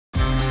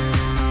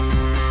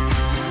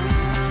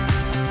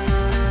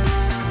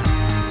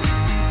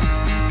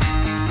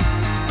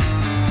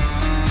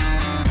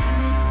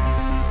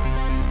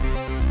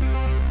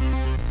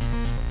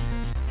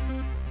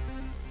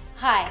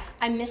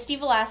I'm Misty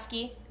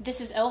Velasky.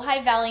 This is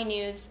Ojai Valley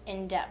News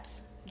in Depth.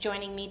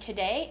 Joining me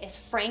today is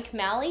Frank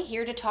Malle,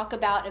 here to talk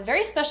about a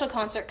very special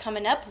concert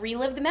coming up,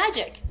 Relive the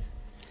Magic.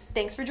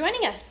 Thanks for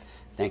joining us.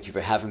 Thank you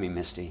for having me,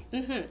 Misty.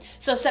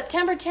 So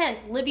September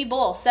 10th, Libby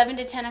Bowl, 7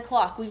 to 10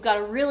 o'clock. We've got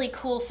a really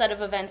cool set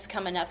of events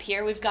coming up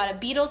here. We've got a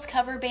Beatles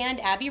cover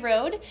band, Abbey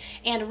Road,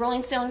 and a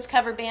Rolling Stones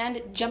cover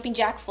band, Jumping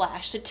Jack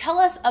Flash. So tell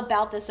us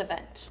about this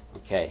event.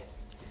 Okay.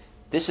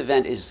 This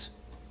event is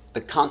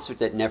the concert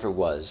that never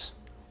was,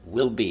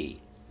 will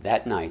be,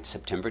 that night,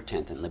 September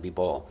 10th in Libby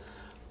Bowl.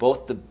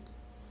 Both the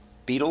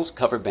Beatles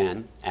cover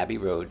band, Abbey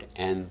Road,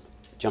 and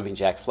Jumping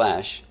Jack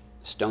Flash,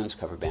 Stones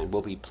cover band,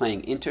 will be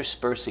playing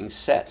interspersing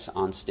sets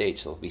on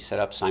stage. They'll be set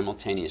up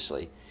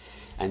simultaneously,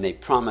 and they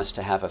promise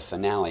to have a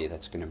finale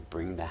that's going to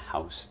bring the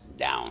house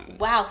down.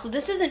 Wow, so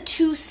this isn't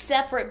two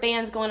separate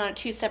bands going on at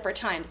two separate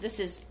times. This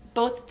is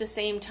both at the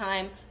same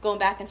time, going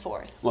back and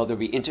forth. Well, there'll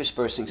be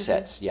interspersing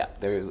sets, yeah.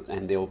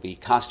 And there will be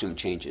costume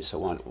changes. So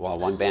while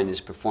one band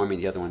is performing,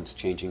 the other one's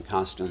changing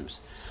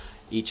costumes.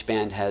 Each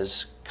band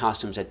has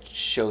costumes that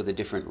show the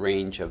different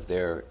range of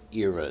their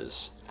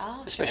eras.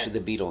 Oh, Especially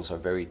sure. the Beatles are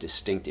very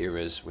distinct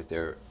eras with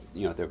their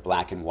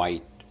black and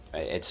white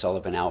Ed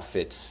Sullivan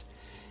outfits,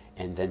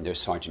 and then their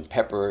Sgt.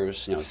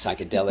 Pepper's,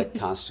 psychedelic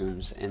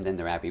costumes, and then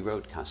their Abbey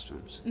Road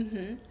costumes.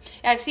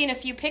 I've seen a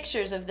few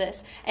pictures of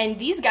this, and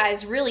these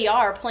guys really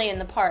are playing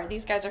the part.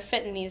 These guys are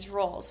fitting these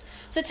roles.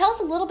 So tell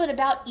us a little bit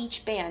about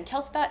each band. Tell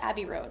us about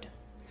Abbey Road.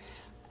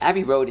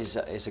 Abbey Road is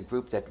a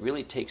group that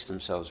really takes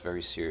themselves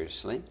very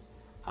seriously.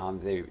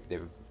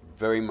 They're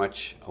very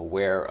much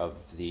aware of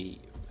the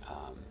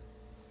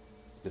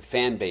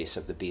fan base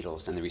of the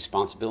Beatles and the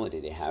responsibility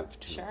they have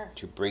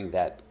to bring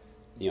that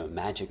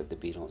magic of the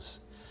Beatles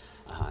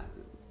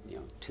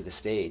to the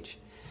stage.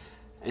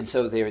 And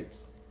so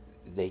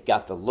they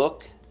got the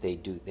look, they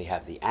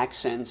have the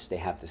accents, they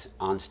have this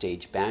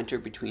onstage banter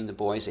between the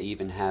boys. They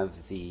even have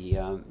the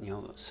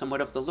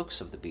somewhat of the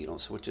looks of the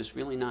Beatles, which is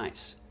really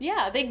nice.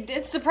 Yeah,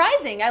 it's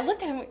surprising. I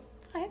looked at him,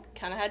 I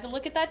kind of had to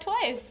look at that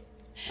twice.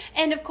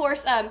 And of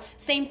course,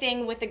 same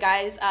thing with the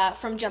guys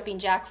from Jumping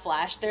Jack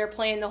Flash. They're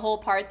playing the whole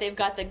part. They've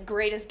got the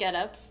greatest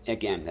get-ups.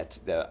 Again,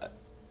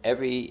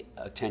 every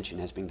attention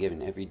has been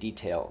given, every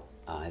detail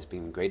has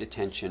been great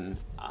attention.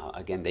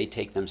 Again, they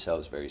take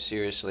themselves very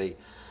seriously,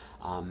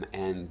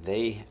 and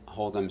they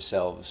hold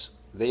themselves.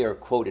 They are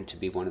quoted to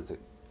be one of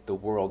the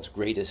world's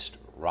greatest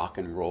rock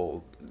and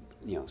roll,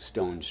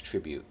 Stones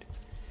tribute.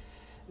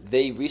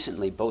 They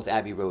recently, both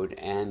Abbey Road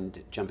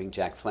and Jumping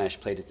Jack Flash,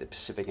 played at the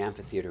Pacific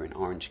Amphitheater in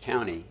Orange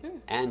County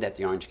and at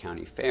the Orange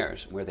County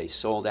Fairs, where they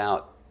sold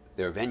out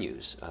their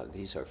venues.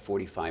 These are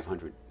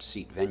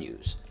 4,500-seat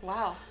venues.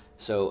 Wow.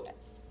 So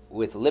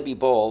with Libby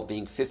Bowl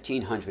being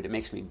 1,500, it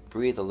makes me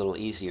breathe a little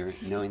easier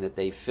knowing that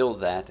they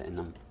filled that,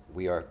 and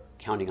we are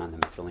counting on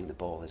them filling the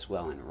bowl as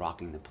well and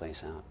rocking the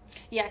place out.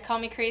 Yeah, call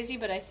me crazy,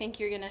 but I think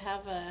you're going to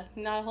have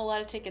not a whole lot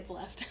of tickets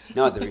left.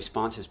 No, the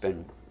response has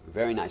been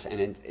very nice,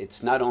 and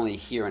it's not only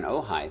here in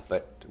Ojai,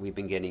 but we've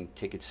been getting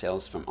ticket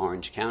sales from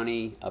Orange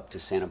County up to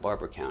Santa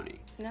Barbara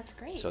County. And that's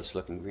great. So it's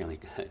looking really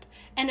good.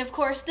 And of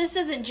course, this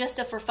isn't just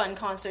a for fun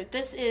concert.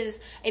 This is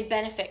a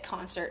benefit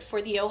concert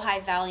for the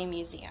Ojai Valley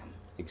Museum.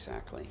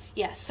 Exactly.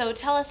 Yes. So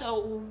tell us,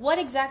 what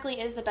exactly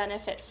is the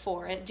benefit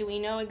for it? Do we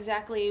know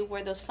exactly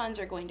where those funds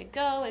are going to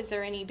go? Is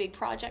there any big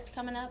project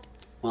coming up?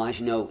 Well, as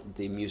you know,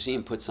 the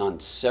museum puts on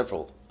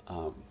several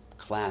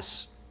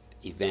class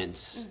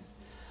events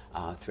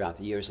throughout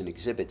the years and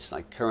exhibits.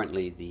 Like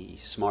currently, the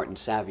Smart and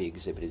Savvy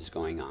exhibit is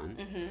going on.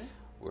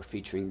 We're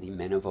featuring the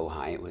Men of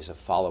Ojai. It was a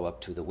follow-up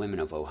to the Women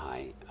of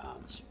Ojai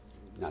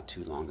not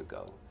too long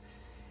ago.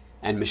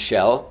 And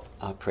Michelle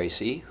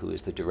Precy, who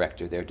is the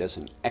director there, does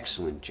an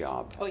excellent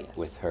job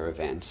with her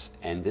events.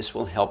 And this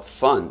will help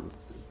fund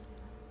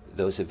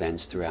those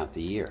events throughout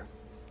the year.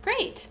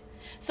 Great.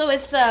 So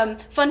it's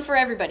fun for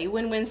everybody,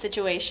 win-win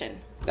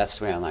situation. That's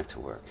the way I like to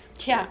work.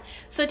 Yeah.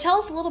 So tell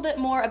us a little bit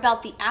more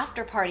about the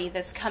after party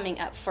that's coming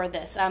up for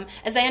this.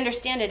 As I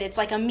understand it, it's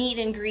like a meet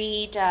and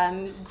greet,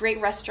 great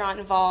restaurant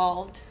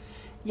involved.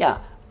 Yeah.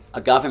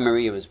 Agave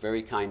Maria was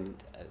very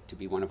kind to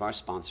be one of our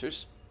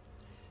sponsors.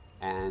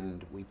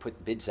 And we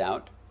put bids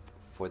out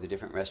for the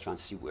different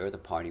restaurants to see where the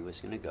party was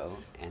going to go.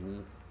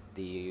 And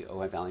the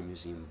Ojai Valley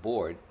Museum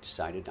Board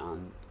decided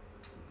on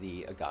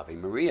the Agave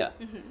Maria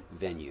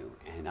venue.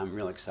 And I'm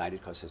real excited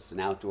because it's an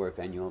outdoor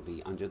venue. It'll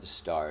be under the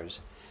stars.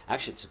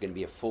 Actually, it's going to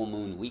be a full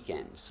moon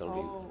weekend, so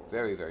it'll be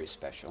very, very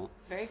special.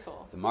 Very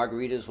cool. The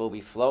margaritas will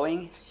be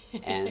flowing,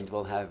 and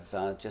we'll have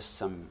just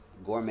some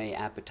gourmet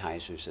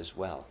appetizers as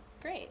well.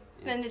 Great.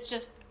 Yeah. And it's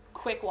just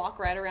quick walk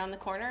right around the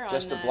corner.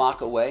 Just a block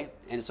away,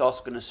 and it's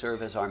also going to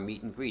serve as our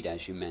meet and greet,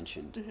 as you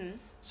mentioned.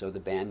 So the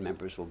band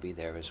members will be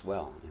there as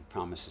well. It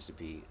promises to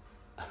be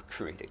a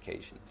great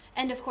occasion.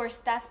 And of course,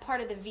 that's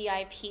part of the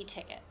VIP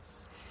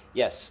tickets.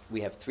 Yes,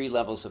 we have 3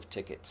 levels of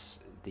tickets.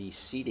 The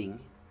seating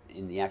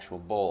in the actual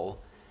bowl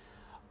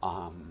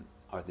are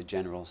the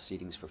general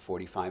seatings for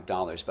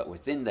 $45, but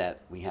within that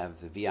we have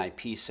the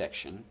VIP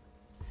section,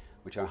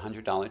 which are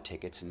 $100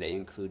 tickets, and they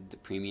include the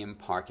premium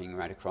parking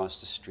right across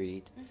the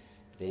street,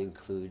 They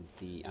include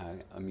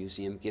a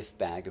museum gift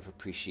bag of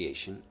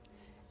appreciation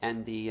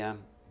and the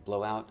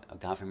blowout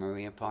Agave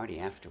Maria party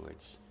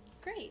afterwards.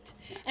 Great.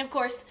 Yeah. And of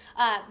course,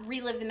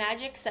 Relive the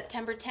Magic,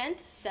 September 10th,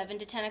 7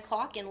 to 10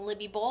 o'clock in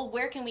Libby Bowl.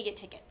 Where can we get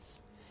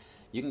tickets?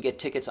 You can get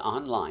tickets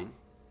online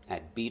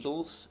at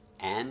Beatles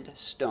and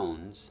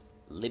Stones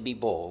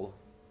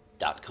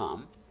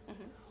LibbyBowl.com,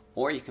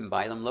 or you can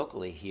buy them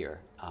locally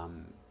here.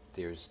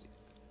 There's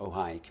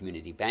Ojai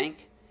Community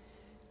Bank,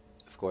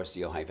 of course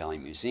the Ojai Valley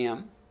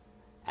Museum,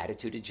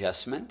 Attitude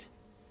Adjustment,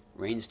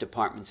 Rain's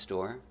Department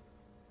Store,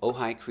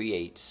 Ojai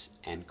Creates,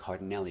 and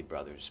Cardinelli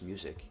Brothers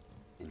Music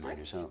in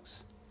Miners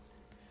Oaks.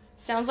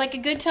 Sounds like a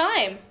good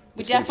time.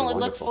 We definitely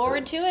look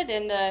forward to it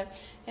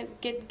and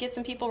get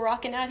some people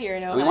rocking out here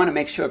in Ojai. We want to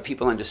make sure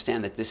people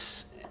understand that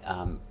this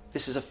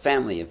is a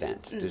family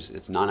event.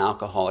 It's a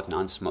non-alcoholic,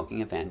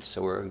 non-smoking event,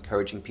 so we're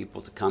encouraging people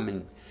to come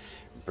and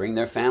bring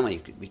their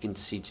family. We can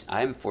see.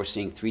 I'm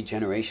foreseeing 3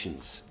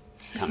 generations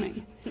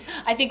coming.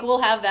 I think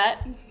we'll have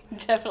that.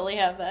 Definitely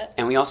have that.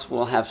 And we also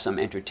will have some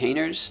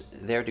entertainers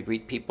there to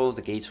greet people.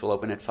 The gates will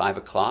open at 5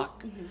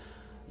 o'clock.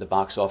 The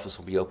box office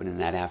will be open in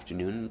that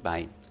afternoon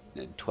by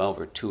 12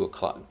 or 2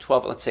 o'clock.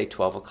 12, let's say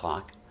 12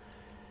 o'clock.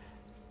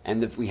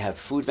 And we have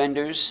food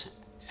vendors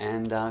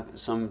and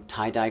some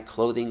tie-dye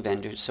clothing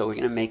vendors. So we're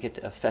going to make it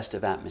a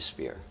festive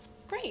atmosphere.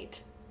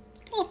 Great.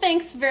 Well,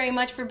 thanks very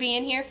much for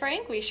being here,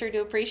 Frank. We sure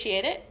do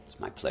appreciate it. It's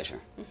my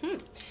pleasure.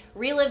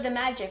 Relive the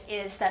Magic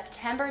is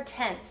September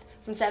 10th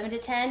from 7 to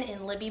 10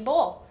 in Libby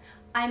Bowl.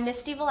 I'm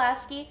Misty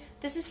Velasky.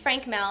 This is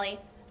Frank Malle.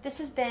 This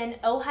has been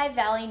Ojai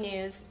Valley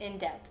News in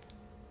Depth.